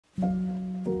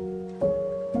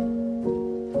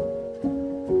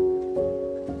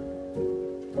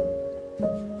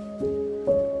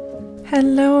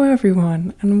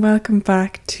everyone, and welcome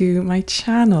back to my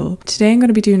channel. Today I'm going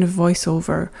to be doing a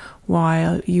voiceover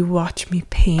while you watch me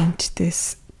paint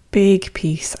this big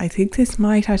piece. I think this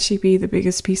might actually be the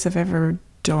biggest piece I've ever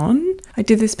done. I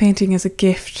did this painting as a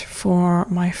gift for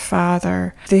my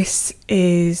father. This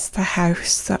is the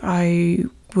house that I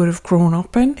would have grown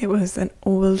up in. It was an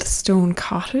old stone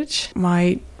cottage.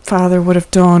 My father would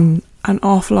have done an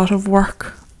awful lot of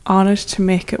work on it to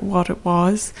make it what it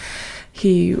was.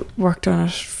 He worked on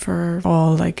it for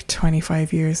all like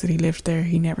 25 years that he lived there.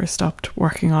 He never stopped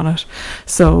working on it.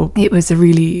 So it was a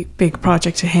really big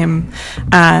project to him,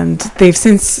 and they've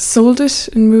since sold it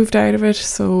and moved out of it.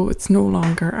 So it's no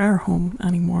longer our home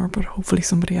anymore, but hopefully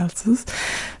somebody else's.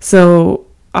 So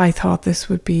I thought this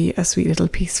would be a sweet little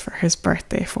piece for his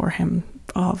birthday for him,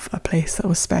 of a place that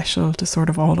was special to sort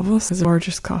of all of us. It's a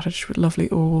gorgeous cottage with lovely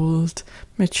old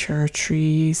mature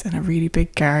trees and a really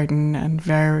big garden and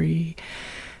very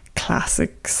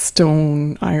classic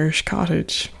stone Irish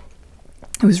cottage.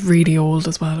 It was really old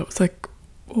as well. It was like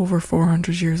over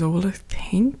 400 years old, I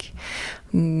think.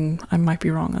 I might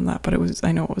be wrong on that, but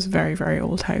I know it was a very, very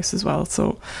old house as well.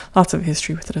 So lots of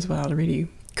history with it as well. A really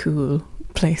cool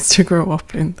place to grow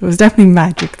up in. There was definitely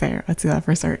magic there, I'd say that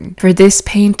for certain. For this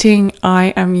painting,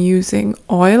 I am using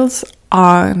oils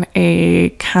on a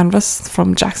canvas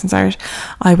from Jackson's Art.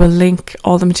 I will link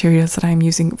all the materials that I'm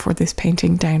using for this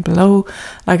painting down below.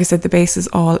 Like I said, the base is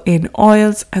all in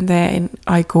oils, and then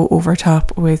I go over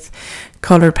top with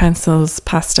coloured pencils,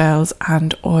 pastels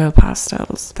and oil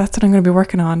pastels. That's what I'm going to be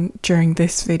working on during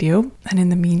this video. And in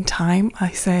the meantime,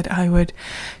 I said I would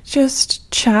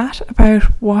just chat about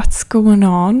what's going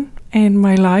on in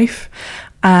my life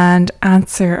and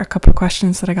answer a couple of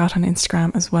questions that I got on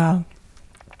Instagram as well.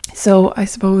 So I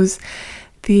suppose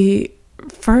the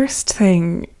first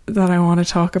thing that I want to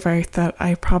talk about that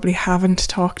I probably haven't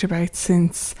talked about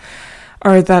since,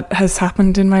 or that has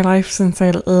happened in my life since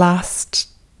I last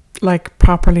like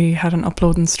properly had an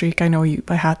uploading streak. I know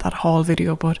I had that haul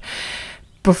video, but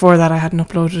before that I hadn't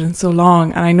uploaded in so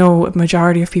long, and I know a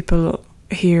majority of people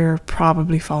here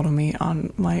probably follow me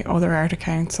on my other art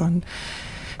accounts on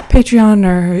Patreon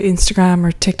or Instagram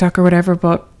or TikTok or whatever,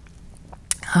 but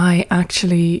I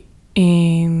actually,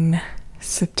 in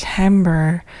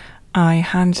September, I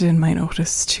handed in my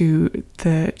notice to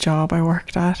the job I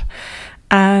worked at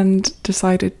and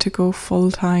decided to go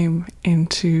full time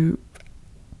into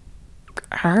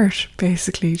art,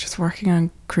 basically just working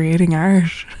on creating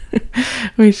art,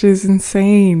 which is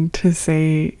insane to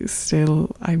say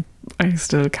still. I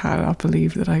still cannot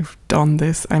believe that I've done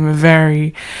this. I'm a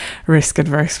very risk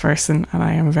adverse person, and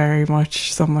I am very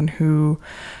much someone who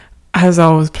has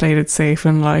always played it safe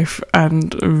in life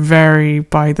and very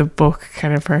by the book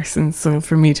kind of person. So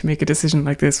for me to make a decision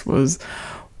like this was,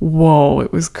 whoa,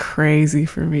 it was crazy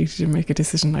for me to make a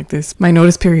decision like this. My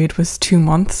notice period was 2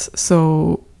 months,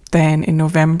 so then in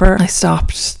November I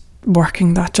stopped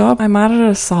working that job. I'm at it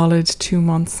a solid 2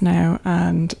 months now,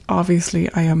 and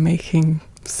obviously I am making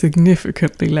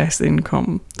significantly less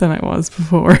income than I was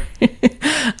before.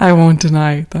 I won't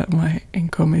deny that my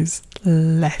income is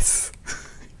less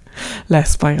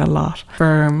by a lot.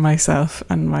 For myself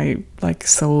and my like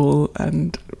soul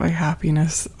and my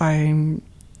happiness, I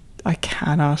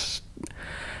cannot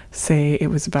say it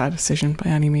was a bad decision by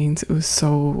any means. It was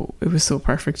so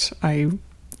perfect.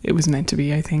 It was meant to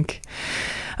be, I think.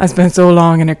 I spent so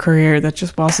long in a career that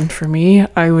just wasn't for me.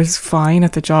 I was fine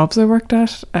at the jobs I worked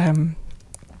at.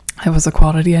 I was a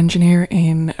quality engineer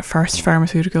in first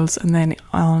pharmaceuticals and then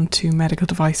on to medical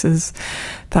devices.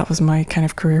 That was my kind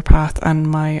of career path, and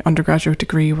my undergraduate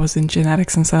degree was in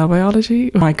genetics and cell biology.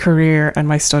 My career and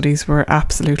my studies were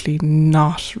absolutely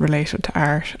not related to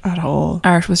art at all.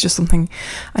 Art was just something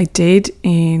I did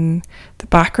in the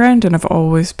background, and I've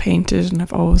always painted and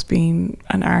I've always been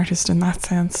an artist in that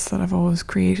sense, that I've always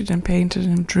created and painted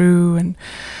and drew and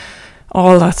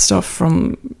all that stuff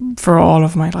for all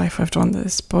of my life. I've done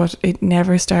this, but it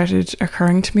never started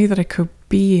occurring to me that it could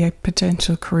be a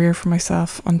potential career for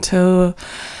myself until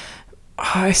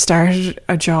I started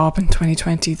a job in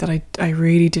 2020 that I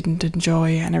really didn't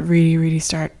enjoy, and it really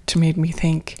started to make me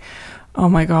think, oh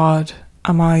my god,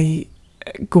 am I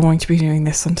going to be doing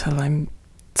this until I'm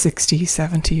 60,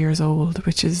 70 years old,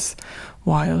 which is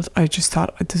wild. I just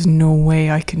thought, there's no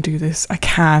way I can do this. I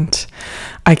can't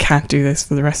do this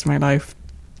for the rest of my life.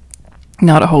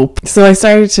 Not a hope. So I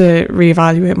started to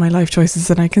reevaluate my life choices,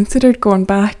 and I considered going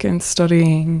back and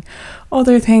studying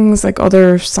other things, like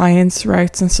other science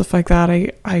routes and stuff like that.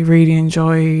 I really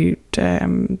enjoyed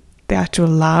the actual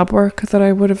lab work that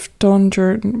I would have done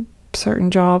during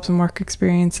certain jobs and work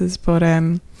experiences, but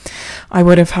I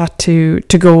would have had to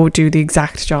go do the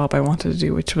exact job I wanted to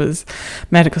do, which was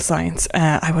medical science.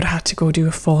 I would have had to go do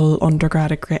a full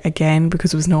undergrad again,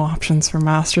 because there was no options for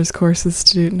master's courses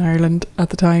to do it in Ireland at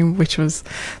the time,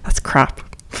 that's crap.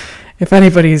 If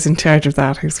anybody is in charge of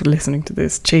that who's listening to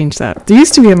this, change that. There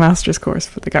used to be a master's course,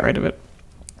 but they got rid of it.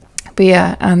 But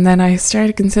yeah, and then I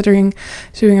started considering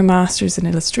doing a master's in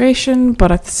illustration,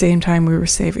 but at the same time we were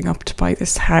saving up to buy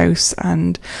this house,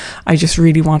 and I just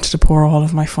really wanted to pour all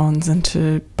of my funds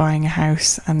into buying a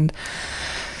house, and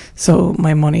so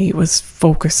my money was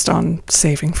focused on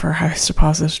saving for a house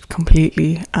deposit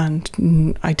completely,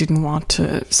 and I didn't want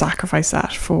to sacrifice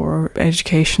that for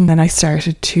education. Then I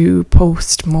started to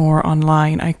post more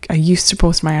online. I used to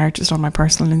post my art just on my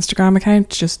personal Instagram account,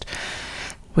 just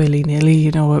willy-nilly,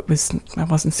 you know. I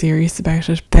wasn't serious about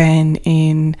it. Then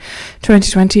in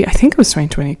 2020, I think it was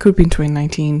 2020, it could be in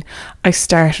 2019, I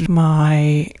started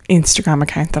my Instagram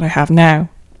account that I have now,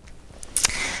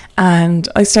 and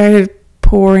I started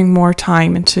pouring more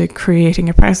time into creating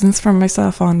a presence for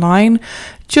myself online,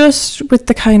 just with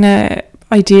the kind of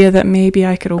idea that maybe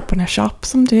I could open a shop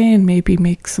someday and maybe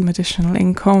make some additional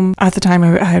income. At the time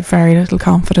I had very little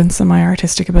confidence in my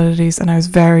artistic abilities, and I was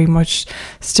very much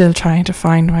still trying to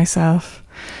find myself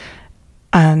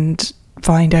and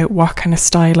find out what kind of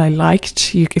style I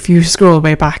liked. If you scroll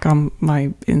way back on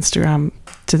my Instagram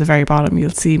to the very bottom,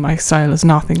 you'll see my style is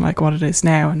nothing like what it is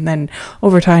now, and then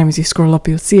over time as you scroll up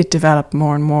you'll see it develop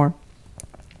more and more.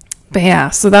 But yeah,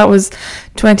 so that was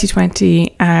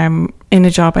 2020, in a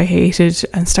job I hated,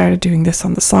 and started doing this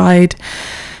on the side.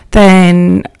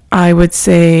 Then I would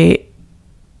say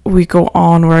we go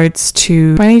onwards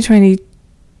to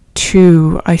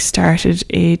 2022. I started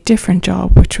a different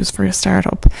job, which was for a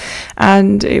startup,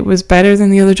 and it was better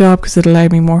than the other job because it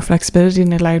allowed me more flexibility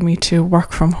and it allowed me to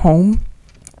work from home,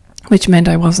 which meant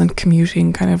I wasn't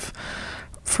commuting kind of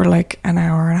for like an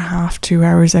hour and a half, 2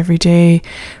 hours every day,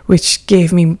 which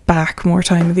gave me back more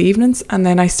time in the evenings. And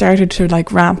then I started to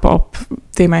like ramp up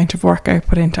the amount of work I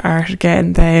put into art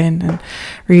again then, and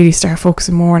really start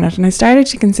focusing more on it. And I started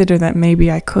to consider that maybe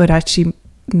I could actually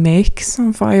make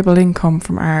some viable income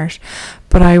from art,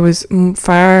 but I was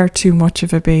far too much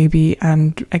of a baby,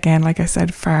 and again, like I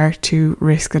said, far too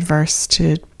risk adverse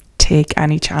to take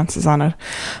any chances on it,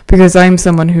 because I'm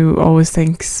someone who always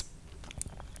thinks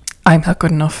I'm not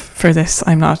good enough for this,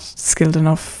 I'm not skilled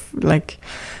enough. Like,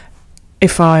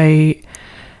 if I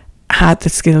had the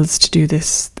skills to do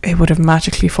this, it would have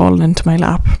magically fallen into my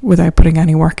lap without putting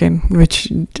any work in,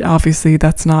 which obviously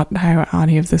that's not how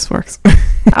any of this works.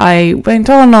 I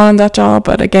went on and on in that job,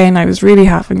 but again I was really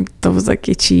having those like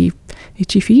itchy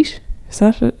feet. Is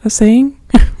that a saying?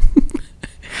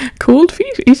 Cold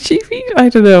feet, itchy feet, I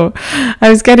don't know. I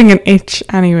was getting an itch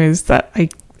anyways, that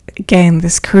again,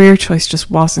 this career choice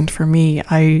just wasn't for me.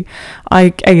 I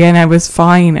was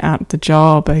fine at the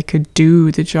job, I could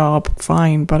do the job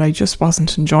fine, but I just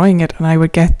wasn't enjoying it. And I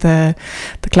would get the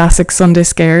classic Sunday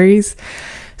scaries.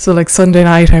 So like Sunday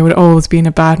night I would always be in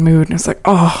a bad mood, and it's like,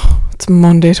 oh, it's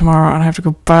Monday tomorrow and I have to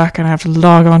go back and I have to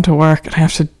log on to work and I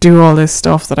have to do all this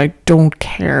stuff that I don't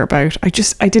care about. I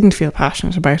didn't feel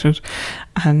passionate about it,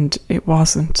 and it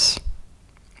wasn't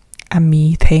a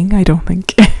me thing, I don't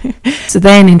think. So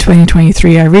then in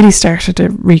 2023 I really started to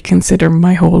reconsider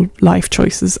my whole life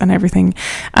choices and everything,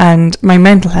 and my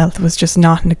mental health was just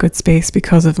not in a good space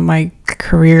because of my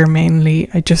career mainly.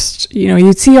 I just,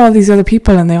 you'd see all these other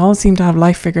people and they all seem to have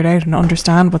life figured out and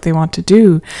understand what they want to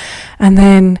do, and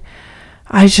then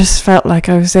I just felt like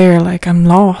I was there, like I'm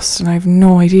lost and I have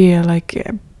no idea, like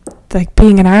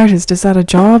being an artist, is that a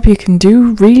job you can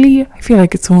do, really? I feel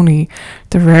like it's only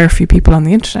the rare few people on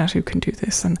the internet who can do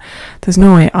this, and there's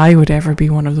no way I would ever be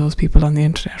one of those people on the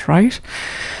internet, right?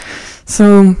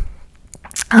 So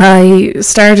I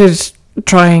started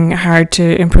trying hard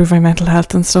to improve my mental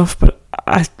health and stuff, but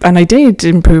I did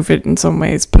improve it in some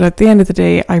ways, but at the end of the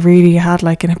day I really had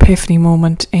like an epiphany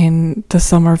moment in the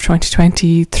summer of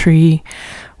 2023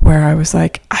 where I was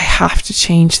like, I have to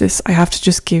change this. I have to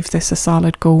just give this a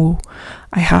solid go.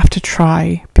 I have to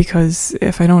try, because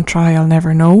if I don't try, I'll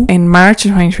never know. In March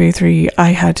of 2023,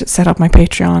 I had set up my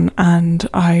Patreon and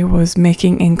I was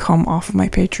making income off of my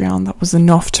Patreon that was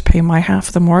enough to pay my half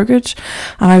of the mortgage.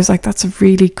 And I was like, that's a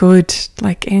really good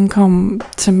like income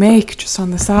to make just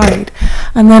on the side.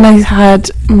 And then I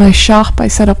had my shop. I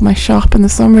set up my shop in the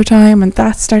summertime and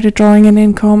that started drawing in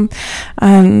income.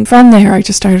 And from there, I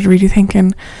just started really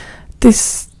thinking,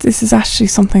 this is actually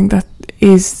something that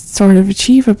is sort of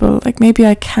achievable. Like, maybe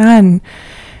I can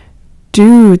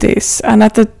do this. And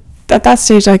at the at that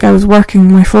stage, like, I was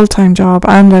working my full-time job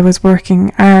and I was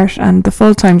working art, and the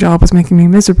full-time job was making me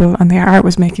miserable and the art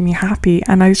was making me happy.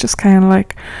 And I was just kind of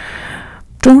like,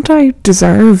 don't I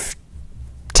deserve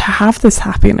to have this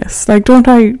happiness? Like, don't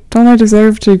I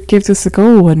deserve to give this a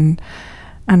go and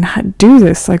do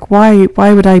this? Like, why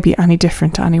would I be any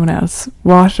different to anyone else?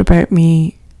 What about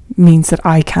me means that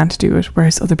I can't do it,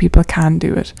 whereas other people can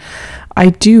do it? I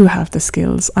do have the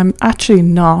skills. I'm actually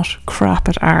not crap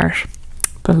at art,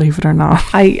 believe it or not.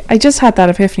 I just had that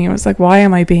epiphany. I was like, why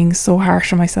am I being so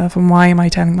harsh on myself, and why am I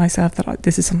telling myself that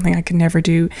this is something I can never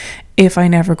do if I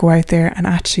never go out there and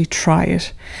actually try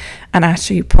it and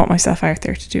actually put myself out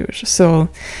there to do it? So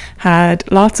had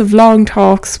lots of long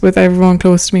talks with everyone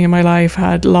close to me in my life,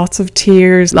 had lots of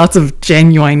tears, lots of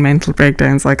genuine mental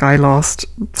breakdowns. Like, I lost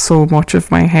so much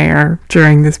of my hair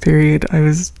during this period. I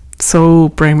was so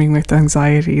brimming with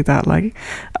anxiety that, like,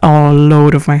 a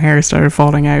load of my hair started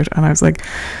falling out, and I was like,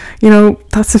 you know,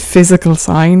 that's a physical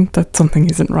sign that something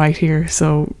isn't right here.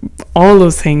 So all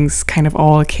those things kind of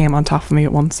all came on top of me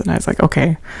at once, and I was like,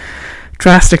 okay,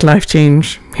 drastic life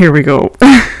change, here we go.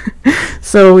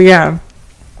 So yeah,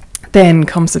 then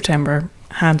come September,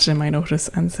 handed in my notice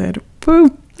and said,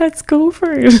 boom, let's go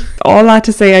for it. All that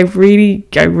to say, I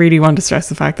really want to stress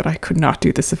the fact that I could not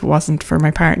do this if it wasn't for my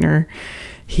partner.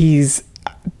 He's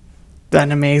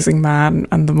an amazing man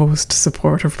and the most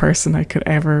supportive person I could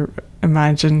ever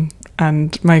imagine,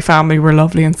 and my family were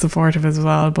lovely and supportive as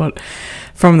well. But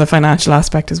from the financial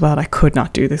aspect as well, I could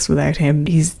not do this without him.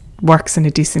 He's works in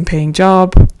a decent paying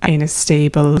job in a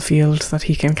stable field that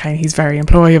he's very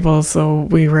employable. So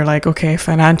we were like, okay,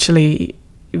 financially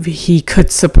he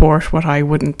could support what I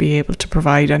wouldn't be able to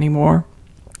provide anymore.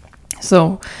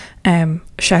 So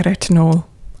shout out to Noel,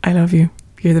 I love you,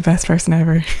 you're the best person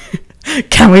ever.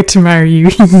 Can't wait to marry you.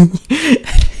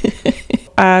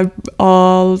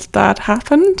 All that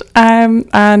happened, and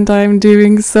I'm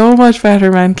doing so much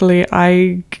better mentally.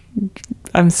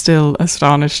 I'm still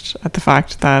astonished at the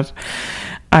fact that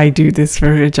I do this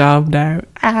for a job now.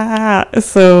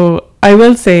 So I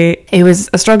will say it was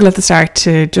a struggle at the start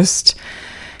to just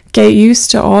get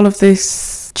used to all of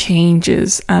this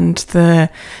changes, and the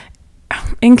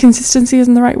inconsistency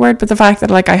isn't the right word, but the fact that,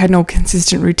 like, I had no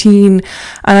consistent routine,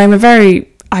 and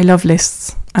I love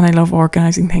lists and I love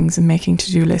organising things and making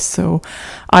to-do lists, so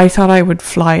I thought I would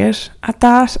fly it at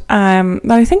that. But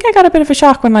I think I got a bit of a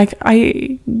shock when, like,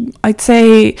 I'd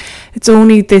say it's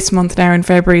only this month now in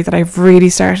February that I've really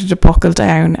started to buckle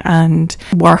down and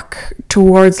work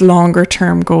towards longer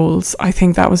term goals. I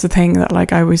think that was the thing, that,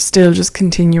 like, I was still just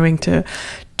continuing to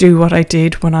do what I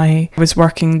did when I was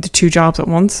working the two jobs at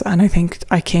once, and I think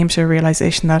I came to a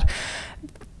realisation that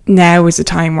now is the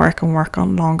time where I can work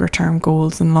on longer term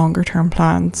goals and longer term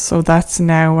plans. So that's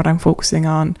now what I'm focusing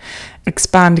on,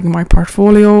 expanding my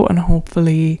portfolio and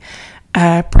hopefully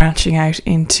branching out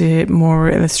into more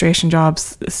illustration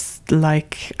jobs.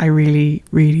 Like, I really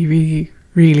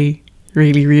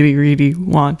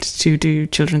want to do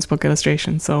children's book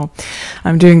illustration. So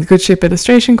I'm doing the Good Ship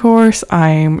illustration course.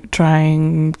 I'm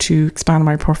trying to expand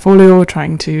my portfolio,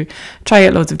 trying to try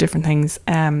out loads of different things.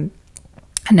 And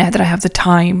now that I have the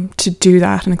time to do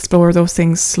that and explore those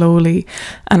things slowly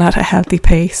and at a healthy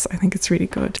pace, I think it's really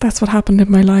good. That's what happened in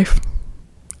my life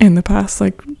in the past,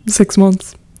 like, 6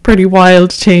 months. Pretty wild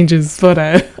changes,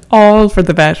 but all for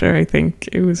the better. I think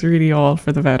it was really all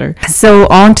for the better. So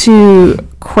on to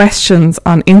questions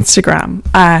on Instagram.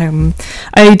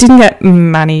 I didn't get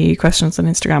many questions on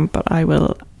Instagram, but I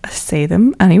will say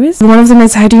them anyways. One of them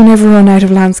is, how do you never run out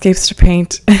of landscapes to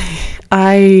paint?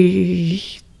 I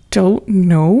don't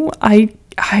know.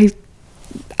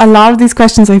 A lot of these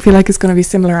questions I feel like is going to be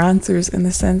similar answers, in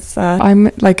the sense that I'm,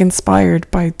 like,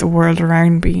 inspired by the world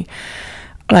around me.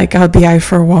 Like, I'll be out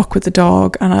for a walk with the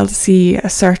dog and I'll see a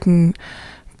certain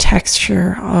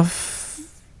texture of,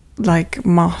 like,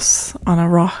 moss on a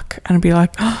rock and I'll be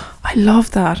like, oh, I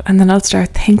love that. And then I'll start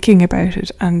thinking about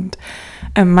it and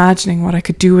imagining what I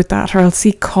could do with that. Or I'll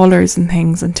see colours and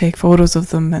things and take photos of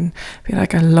them and be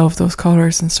like, I love those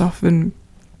colours and stuff, and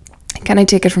can I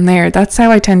take it from there? That's how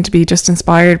I tend to be, just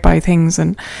inspired by things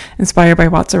and inspired by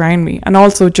what's around me. And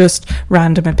also just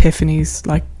random epiphanies,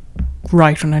 like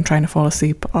right when I'm trying to fall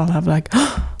asleep, I'll have like,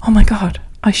 oh my God,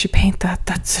 I should paint that.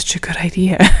 That's such a good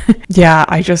idea. Yeah,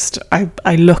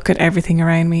 I look at everything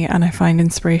around me and I find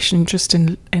inspiration just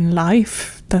in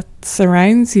life that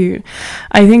surrounds you.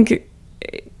 I think,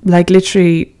 like,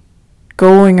 literally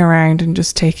going around and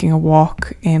just taking a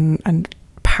walk in a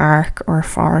park or a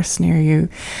forest near you,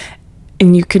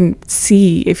 and you can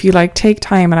see, if you, like, take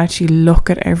time and actually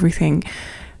look at everything,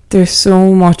 there's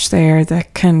so much there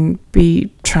that can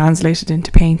be translated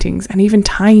into paintings, and even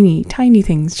tiny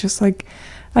things, just like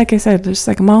I said, there's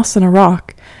like moss and a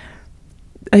rock,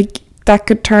 like that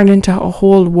could turn into a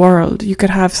whole world. You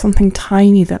could have something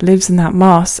tiny that lives in that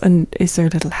moss, and is there a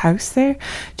little house there?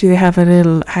 Do they have a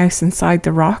little house inside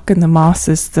the rock, and the moss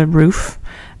is the roof,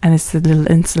 and it's the little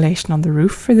insulation on the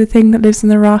roof for the thing that lives in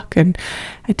the rock? And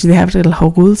do they have little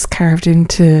holes carved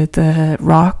into the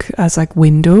rock as like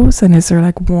windows, and is there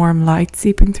like warm light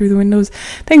seeping through the windows?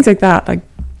 Things like that. Like,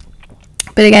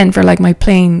 but again, for like my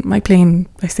plain,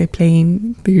 I say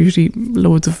plain, they're usually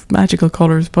loads of magical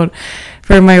colours, but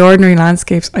for my ordinary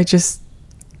landscapes,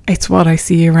 it's what I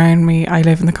see around me. I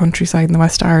live in the countryside in the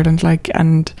West Ireland, like,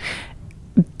 and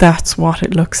that's what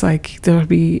it looks like. There'll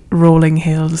be rolling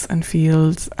hills and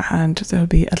fields, and there'll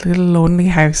be a little lonely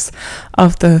house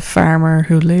of the farmer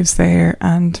who lives there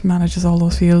and manages all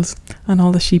those fields and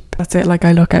all the sheep. That's it. Like,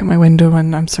 I look out my window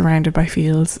and I'm surrounded by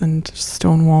fields and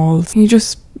stone walls. You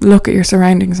just look at your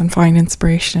surroundings and find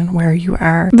inspiration in where you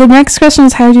are. The next question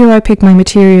is, how do I pick my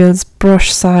materials,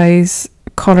 brush size,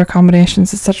 color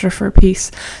combinations, etc. for a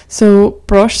piece? So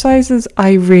brush sizes,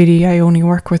 I only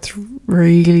work with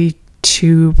really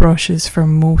 2 brushes for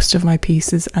most of my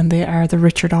pieces, and they are the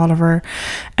Richard Oliver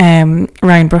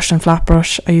round brush and flat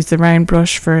brush. I use the round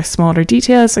brush for smaller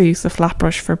details, I use the flat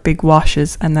brush for big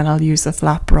washes, and then I'll use the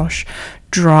flat brush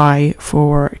dry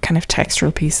for kind of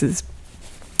textural pieces.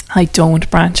 I don't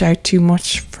branch out too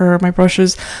much for my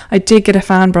brushes. I did get a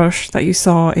fan brush that you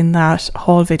saw in that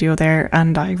haul video there,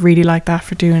 and I really like that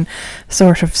for doing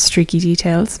sort of streaky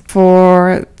details.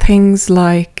 For things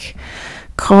like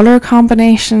color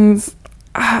combinations,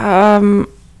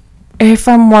 if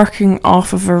I'm working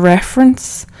off of a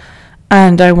reference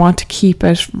and I want to keep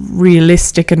it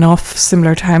realistic enough,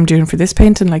 similar to how I'm doing for this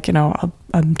painting, like, you know,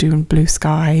 I'm doing blue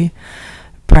sky,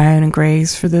 brown and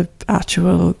greys for the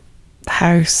actual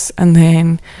house, and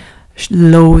then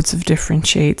loads of different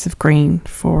shades of green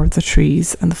for the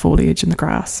trees and the foliage and the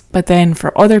grass. But then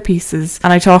for other pieces,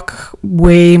 and I talk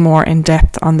way more in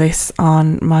depth on this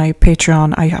on my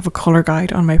Patreon, I have a colour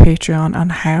guide on my Patreon on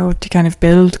how to kind of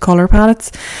build colour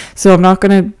palettes, so I'm not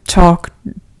going to talk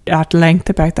at length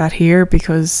about that here,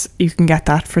 because you can get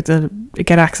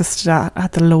access to that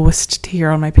at the lowest tier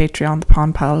on my Patreon, the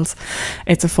Pond Pals.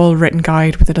 It's a full written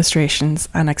guide with illustrations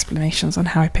and explanations on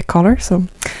how I pick colour. So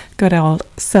good old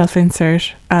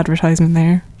self-insert advertisement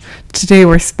there. Today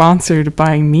we're sponsored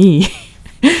by me.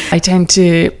 I tend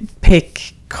to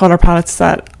pick colour palettes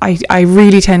that I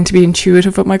really tend to be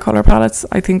intuitive with my colour palettes.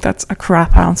 I think that's a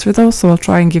crap answer though, so I'll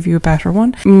try and give you a better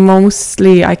one.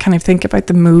 Mostly I kind of think about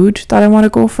the mood that I want to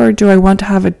go for. Do I want to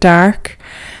have a dark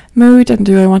mood, and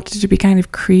do I want it to be kind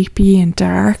of creepy and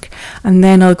dark? And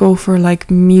then I'll go for like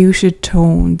muted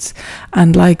tones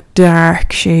and like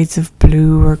dark shades of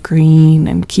blue or green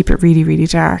and keep it really, really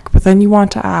dark. But then you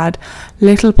want to add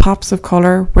little pops of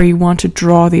colour where you want to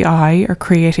draw the eye or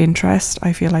create interest.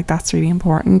 I feel like that's really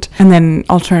important. And then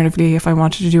alternatively, if I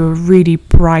wanted to do a really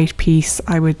bright piece,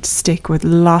 I would stick with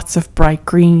lots of bright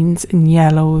greens and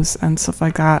yellows and stuff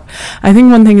like that. I think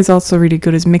one thing is also really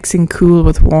good is mixing cool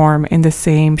with warm in the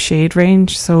same shade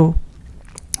range. So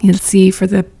you'll see for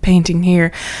the painting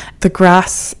here, the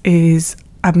grass is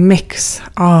a mix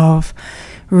of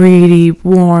really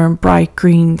warm bright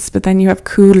greens, but then you have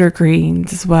cooler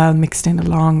greens as well mixed in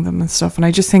along them and stuff, and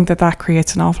I just think that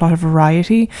creates an awful lot of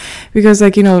variety, because,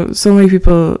 like, you know, so many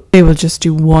people, they will just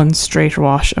do one straight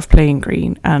wash of plain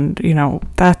green, and, you know,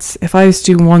 that's, if I was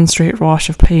to do one straight wash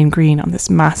of plain green on this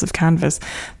massive canvas,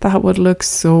 that would look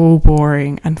so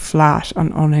boring and flat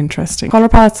and uninteresting. Colour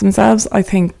palettes themselves, I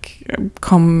think,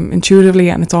 come intuitively,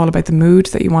 and it's all about the mood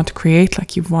that you want to create.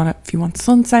 Like, if you want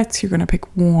sunsets, you're going to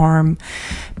pick warm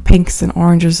pinks and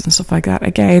oranges and stuff like that.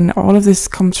 Again, all of this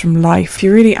comes from life. If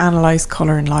you really analyze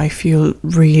colour in life, you'll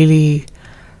really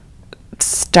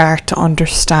start to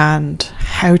understand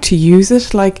how to use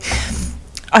it. Like,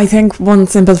 I think one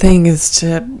simple thing is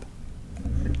to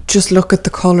just look at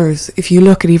the colours. If you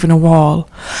look at even a wall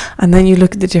and then you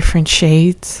look at the different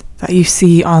shades that you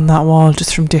see on that wall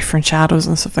just from different shadows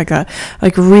and stuff like that,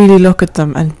 like, really look at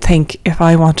them and think, if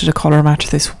I wanted to colour match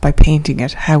this by painting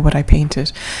it, how would I paint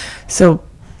it? So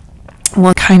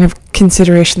one kind of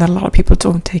consideration that a lot of people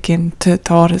don't take into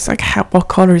thought is like, what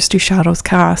colours do shadows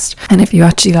cast? And if you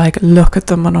actually like look at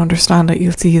them and understand it,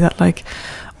 you'll see that, like,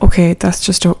 okay, that's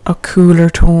just a cooler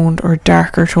toned or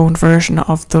darker toned version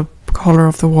of the colour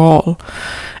of the wall.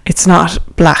 It's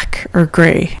not black or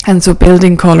grey. And so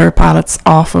building colour palettes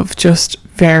off of just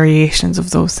variations of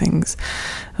those things,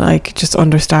 like just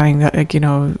understanding that, like, you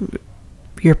know,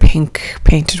 your pink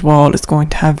painted wall is going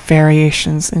to have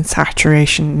variations in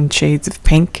saturation and shades of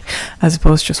pink, as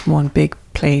opposed to just one big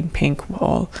plain pink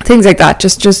wall. Things like that.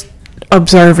 Just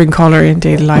observing colour in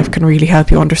daily life can really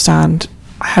help you understand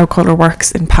how colour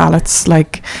works in palettes.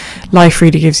 Like, life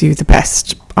really gives you the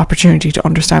best opportunity to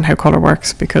understand how colour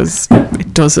works, because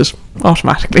it does it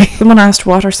automatically. Someone asked,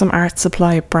 what are some art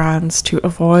supply brands to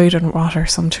avoid and what are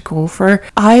some to go for?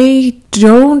 I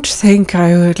don't think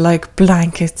I would like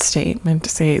blanket statement to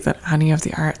say that any of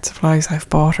the art supplies I've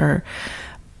bought are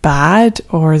bad,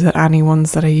 or that any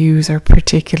ones that I use are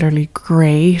particularly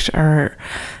great or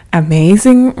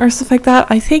amazing or stuff like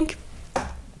that. I think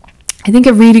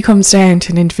it really comes down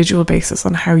to an individual basis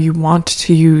on how you want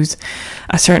to use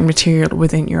a certain material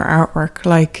within your artwork.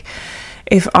 Like,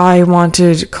 if I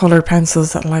wanted colour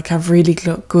pencils that like have really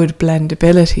good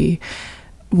blendability,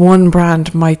 one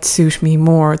brand might suit me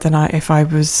more than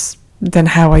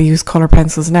how I use colour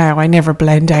pencils now. I never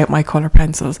blend out my colour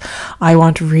pencils. I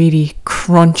want really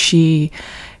crunchy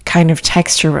kind of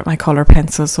texture with my colour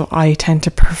pencils, so I tend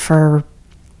to prefer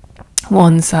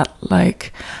ones that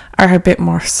like are a bit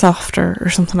more softer or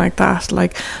something like that.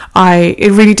 Like,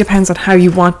 it really depends on how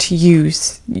you want to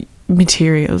use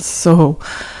materials. So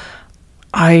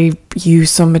I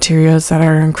use some materials that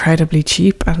are incredibly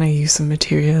cheap, and I use some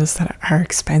materials that are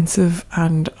expensive,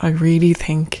 and I really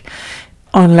think,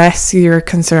 unless you're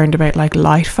concerned about like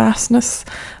light fastness,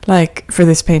 like for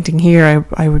this painting here,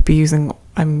 I'm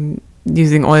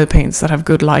using oil paints that have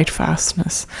good light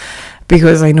fastness,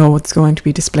 because I know it's going to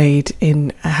be displayed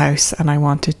in a house and I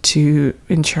wanted to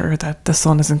ensure that the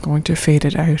sun isn't going to fade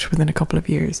it out within a couple of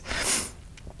years.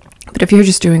 But if you're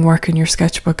just doing work in your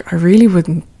sketchbook, I really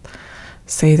wouldn't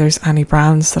say there's any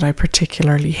brands that I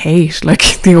particularly hate.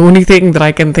 Like, the only thing that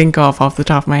I can think of off the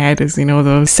top of my head is, you know,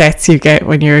 those sets you get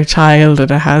when you're a child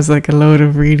and it has like a load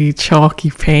of really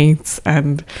chalky paints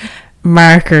and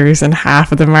markers, and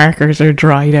half of the markers are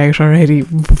dried out already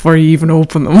before you even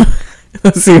open them.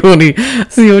 That's the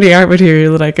only art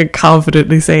material that I can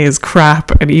confidently say is crap,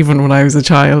 and even when I was a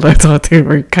child I thought they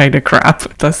were kind of crap.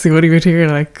 That's the only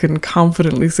material I can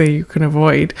confidently say you can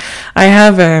avoid. I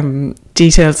have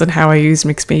details on how I use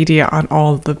mixed media on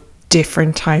all the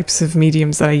different types of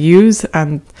mediums that I use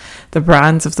and the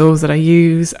brands of those that I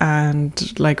use,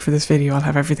 and like for this video I'll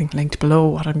have everything linked below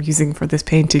what I'm using for this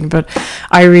painting. But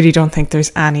I really don't think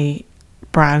there's any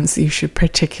brands you should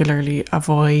particularly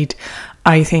avoid.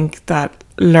 I think that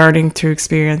learning through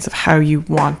experience of how you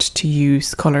want to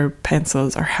use colour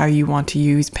pencils or how you want to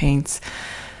use paints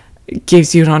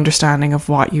gives you an understanding of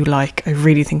what you like. I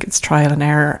really think it's trial and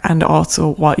error, and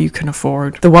also what you can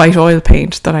afford. The white oil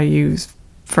paint that I use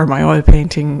for my oil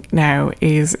painting now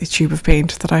is a tube of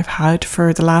paint that I've had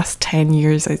for the last 10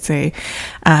 years, I'd say,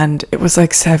 and it was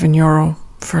like €7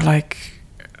 for like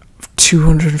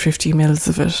 250 mils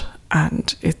of it,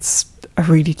 and it's a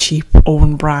really cheap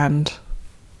own brand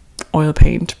oil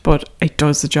paint, but it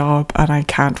does the job and I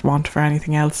can't want for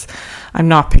anything else. I'm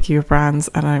not picky with brands,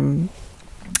 and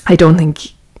I don't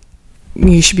think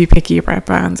you should be picky about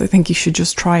brands. I think you should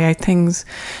just try out things.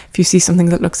 If you see something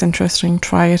that looks interesting,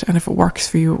 try it, and if it works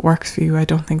for you, it works for you. I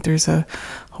don't think there's a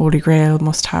holy grail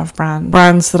must-have brand.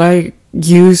 Brands that I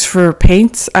use for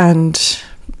paints and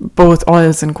both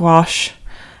oils and gouache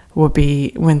would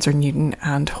be Winsor Newton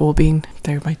and Holbein.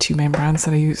 They're my two main brands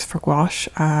that I use for gouache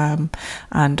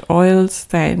and oils.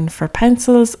 Then for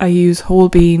pencils I use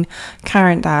Holbein,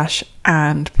 Caran d'Ache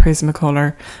and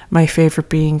Prismacolor. My favourite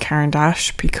being Caran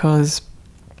d'Ache because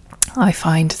I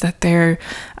find that they're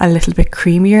a little bit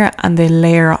creamier and they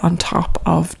layer on top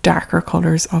of darker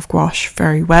colours of gouache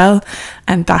very well,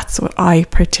 and that's what I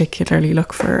particularly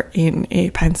look for in a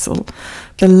pencil.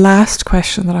 The last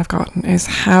question that I've gotten is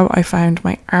how I found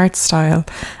my art style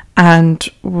and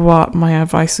what my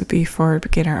advice would be for a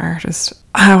beginner artist.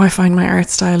 How I find my art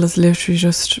style is literally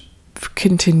just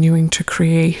continuing to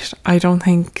create. I don't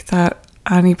think that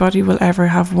anybody will ever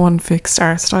have one fixed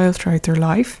art style throughout their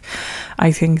life.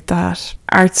 I think that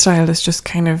art style is just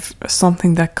kind of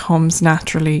something that comes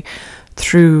naturally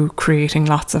through creating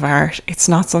lots of art. It's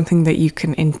not something that you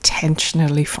can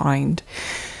intentionally find.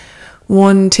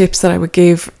 One tips that I would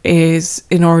give is,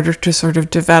 in order to sort of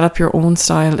develop your own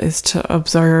style, is to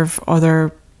observe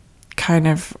other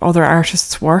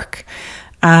artists' work.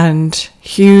 And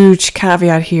huge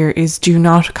caveat here is, do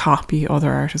not copy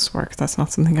other artists' work. That's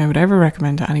not something I would ever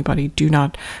recommend to anybody. Do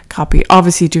not copy.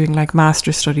 Obviously doing like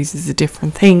master studies is a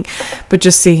different thing, but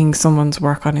just seeing someone's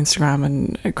work on Instagram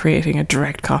and creating a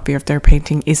direct copy of their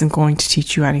painting isn't going to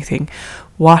teach you anything.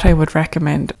 What I would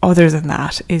recommend other than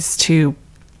that is to,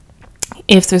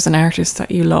 if there's an artist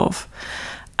that you love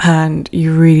and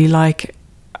you really like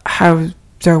how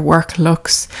their work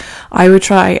looks, I would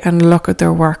try and look at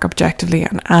their work objectively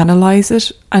and analyze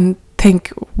it and think,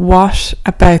 what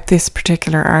about this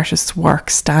particular artist's work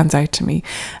stands out to me,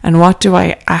 and what do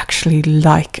I actually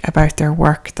like about their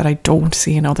work that I don't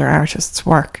see in other artists'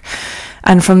 work.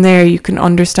 And from there you can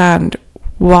understand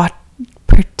what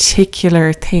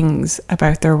particular things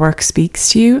about their work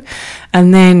speaks to you,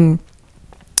 and then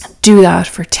do that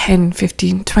for 10,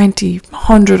 15, 20,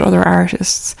 100 other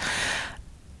artists.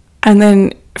 And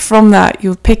then from that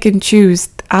you'll pick and choose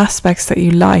aspects that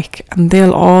you like, and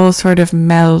they'll all sort of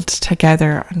meld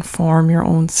together and form your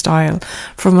own style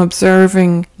from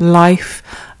observing life,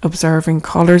 observing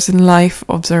colours in life,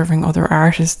 observing other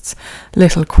artists'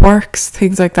 little quirks,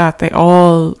 things like that. They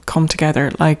all come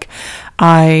together. Like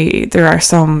there are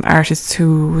some artists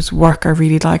whose work I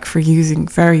really like for using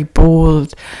very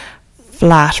bold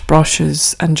flat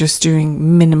brushes and just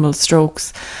doing minimal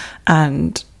strokes,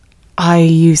 and I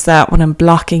use that when I'm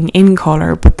blocking in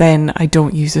colour, but then I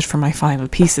don't use it for my final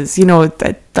pieces. You know,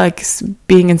 that like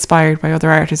being inspired by other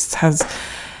artists has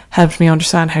helped me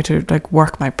understand how to like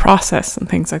work my process and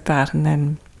things like that. And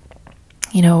then,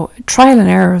 you know, trial and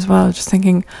error as well, just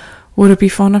thinking, would it be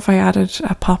fun if I added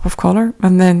a pop of colour?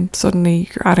 And then suddenly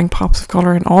you're adding pops of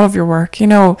colour in all of your work. You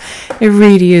know, it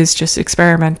really is just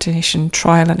experimentation,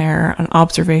 trial and error, and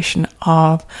observation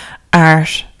of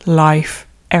art, life,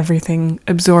 everything.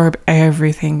 Absorb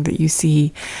everything that you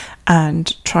see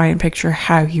and try and picture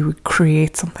how you would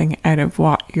create something out of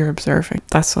what you're observing.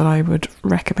 That's what I would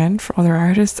recommend for other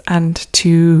artists, and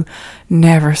to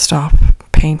never stop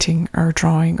painting or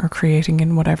drawing or creating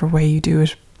in whatever way you do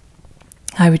it.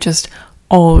 I would just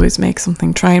always make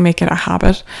something, try and make it a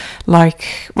habit.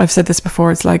 Like I've said this before,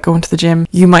 it's like going to the gym.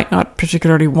 You might not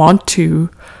particularly want to,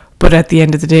 but at the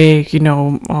end of the day, you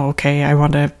know, okay, I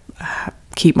want to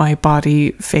keep my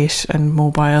body fit and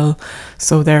mobile,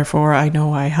 so therefore I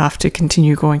know I have to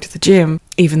continue going to the gym,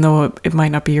 even though it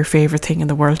might not be your favorite thing in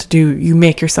the world to do. You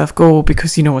make yourself go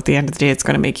because you know at the end of the day it's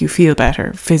going to make you feel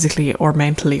better physically or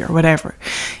mentally or whatever.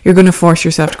 You're going to force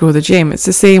yourself to go to the gym. It's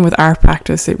the same with art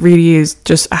practice. It really is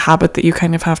just a habit that you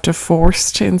kind of have to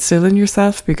force to instill in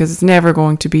yourself, because it's never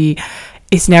going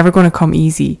to come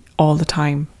easy all the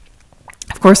time.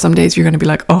 Of course, some days you're going to be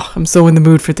like, oh, I'm so in the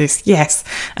mood for this. Yes.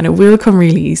 And it will come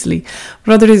really easily.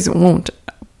 But other days it won't.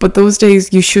 But those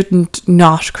days you shouldn't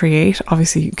not create.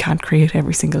 Obviously, you can't create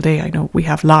every single day. I know we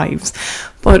have lives.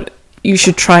 But you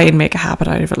should try and make a habit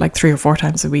out of it, like 3 or 4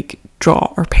 times a week.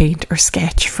 Draw or paint or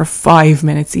sketch for 5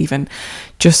 minutes even.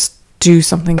 Just do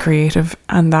something creative,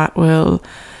 and that will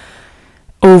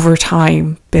over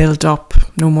time build up.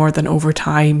 No more than over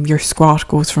time your squat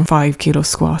goes from 5 kilo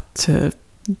squat to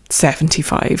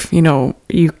 75. You know,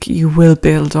 you will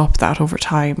build up that over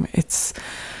time. It's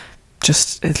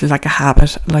like a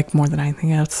habit, like more than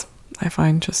anything else. I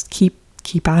find just keep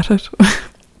at it.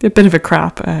 A bit of a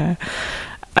crap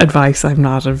advice. I'm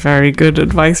not a very good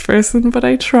advice person, but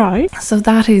I try. So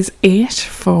that is it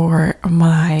for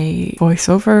my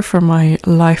voiceover, for my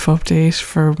life update,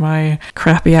 for my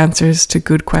crappy answers to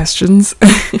good questions.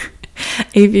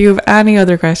 If you have any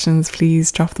other questions,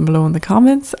 please drop them below in the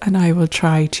comments and I will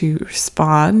try to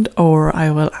respond, or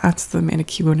I will answer them in a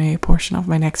Q&A portion of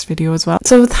my next video as well.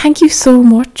 So thank you so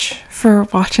much for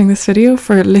watching this video,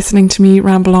 for listening to me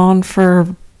ramble on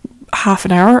for half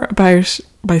an hour about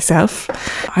myself.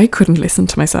 I couldn't listen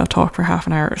to myself talk for half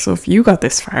an hour, so if you got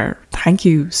this far, thank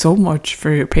you so much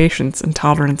for your patience and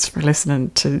tolerance for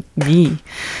listening to me.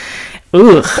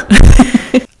 Ugh.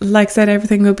 Like I said,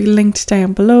 everything will be linked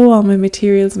down below, all my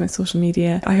materials, my social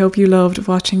media. I hope you loved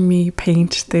watching me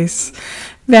paint this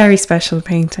very special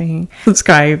painting.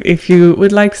 Subscribe if you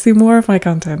would like to see more of my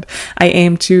content. I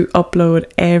aim to upload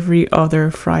every other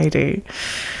Friday.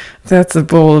 That's a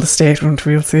bold statement.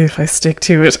 We'll see if I stick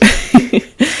to it.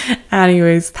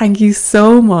 Anyways, thank you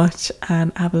so much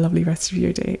and have a lovely rest of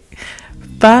your day.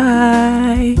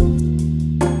 Bye.